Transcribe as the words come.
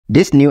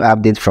This new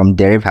update from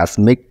Deriv has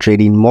made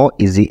trading more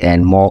easy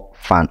and more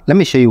fun. Let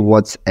me show you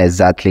what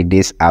exactly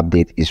this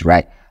update is,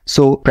 right?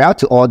 So prior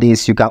to all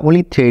this, you can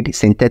only trade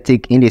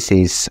synthetic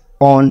indices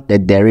on the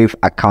Deriv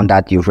account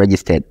that you've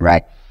registered,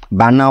 right?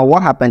 But now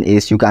what happened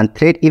is you can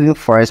trade even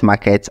forex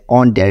markets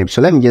on Deriv.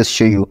 So let me just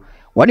show you.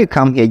 When you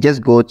come here,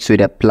 just go to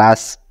the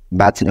plus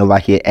button over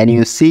here and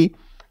you see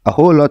a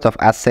whole lot of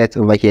assets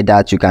over here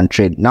that you can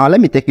trade. Now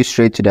let me take you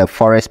straight to the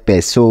forex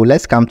pairs. So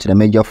let's come to the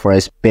major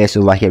forex pairs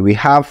over here. We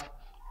have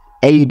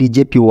AUD,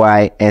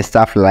 JPY and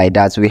stuff like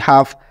that. So we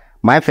have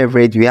my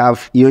favorite, we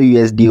have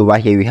EURUSD over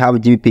here, we have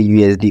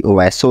GBPUSD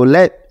over here. So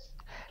let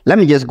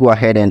me just go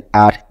ahead and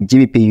add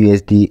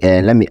GBPUSD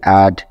and let me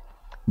add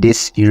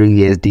this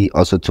EURUSD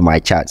also to my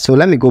chart. So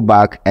let me go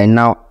back and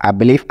now I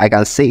believe I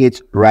can see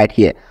it right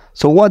here.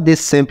 So what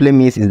this simply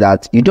means is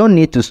that you don't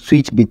need to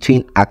switch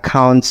between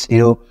accounts,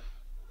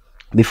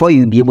 before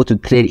you be able to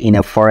trade in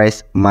a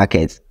forex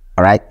market.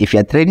 All right, if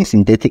you're trading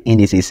synthetic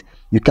indices,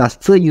 you can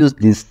still use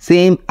the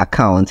same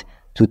account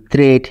to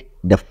trade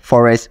the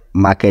forex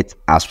market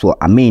as well.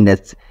 I mean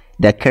that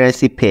the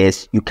currency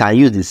pairs, you can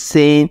use the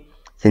same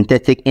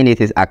synthetic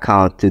indices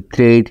account to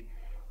trade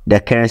the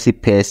currency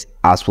pairs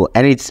as well,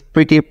 and it's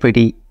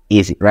pretty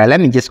easy, right?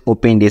 Let me just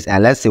open this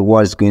and let's see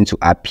what is going to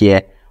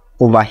appear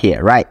over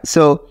here, right?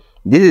 So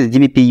this is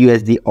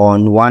GBPUSD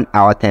on 1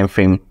 hour time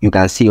frame. You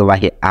can see over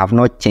here I have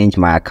not changed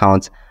my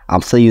account.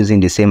 I'm still using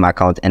the same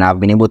account and I've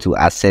been able to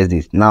access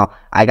this. Now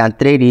I can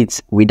trade it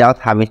without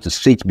having to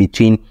switch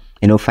between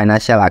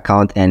financial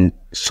account and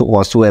so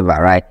whatsoever,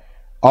 right?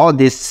 All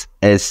this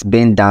is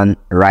being done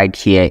right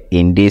here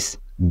in this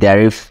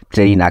Deriv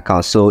trading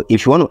account. So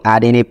if you want to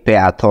add any pair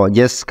at all,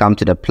 just come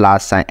to the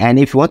plus sign, and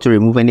if you want to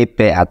remove any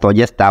pair at all,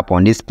 just tap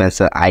on this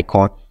pencil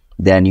icon,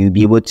 then you'll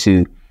be able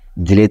to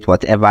delete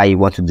whatever you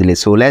want to delete.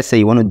 So let's say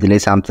you want to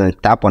delete something,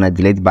 tap on a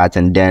delete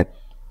button, then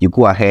you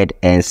go ahead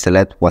and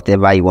select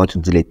whatever you want to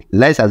delete.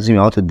 Let's assume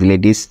you want to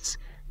delete this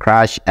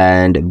crash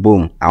and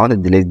boom, I want to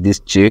delete this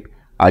chick.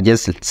 I'll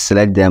just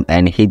select them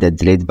and hit the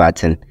delete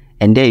button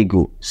and there you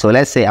go. So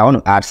let's say I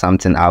want to add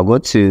something. I'll go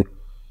to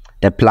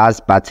the plus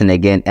button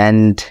again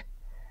and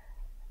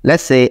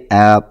let's say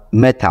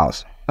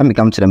metals. Let me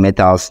come to the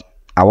metals.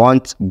 I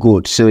want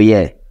gold. So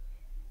yeah,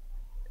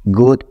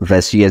 gold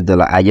versus US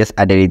dollar. I just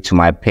added it to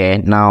my pair.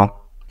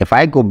 Now if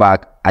I go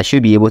back, I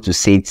should be able to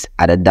see it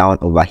at the down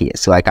over here,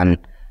 so I can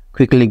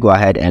quickly go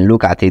ahead and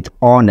look at it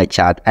on the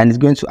chart and it's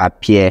going to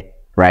appear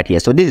right here.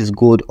 So this is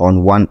gold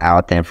on 1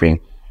 hour time frame.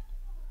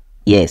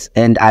 Yes,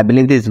 and I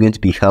believe this is going to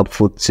be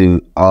helpful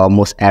to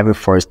almost every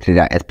forex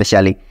trader,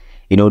 especially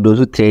those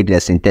who trade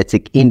the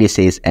synthetic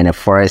indices and a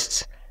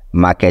forex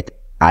market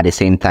at the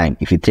same time.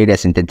 If you trade the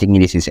synthetic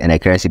indices and a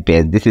currency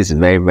pair, this is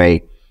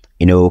very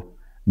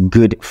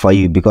good for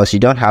you because you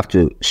don't have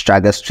to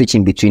struggle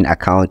switching between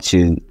accounts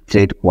to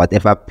trade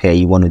whatever pair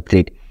you want to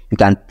trade. You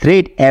can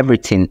trade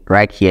everything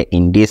right here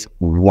in this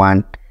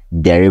one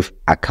Deriv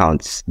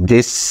account.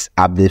 This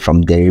update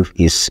from Deriv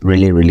is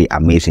really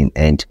amazing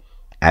and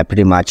I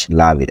pretty much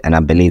love it, and I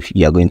believe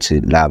you're going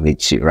to love it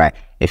too, right?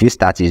 If you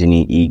start using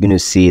it, you're going to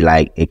see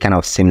like a kind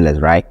of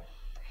seamless, right?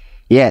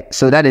 Yeah,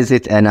 so that is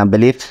it, and I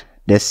believe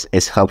this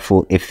is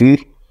helpful. If you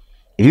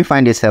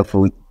find this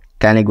helpful,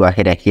 kindly go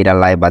ahead and hit that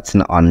like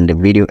button on the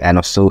video and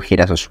also hit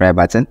that subscribe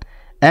button,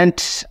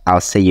 and I'll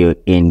see you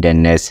in the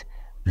next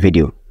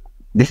video.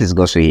 This is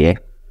Godsway here.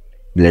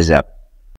 Bless up.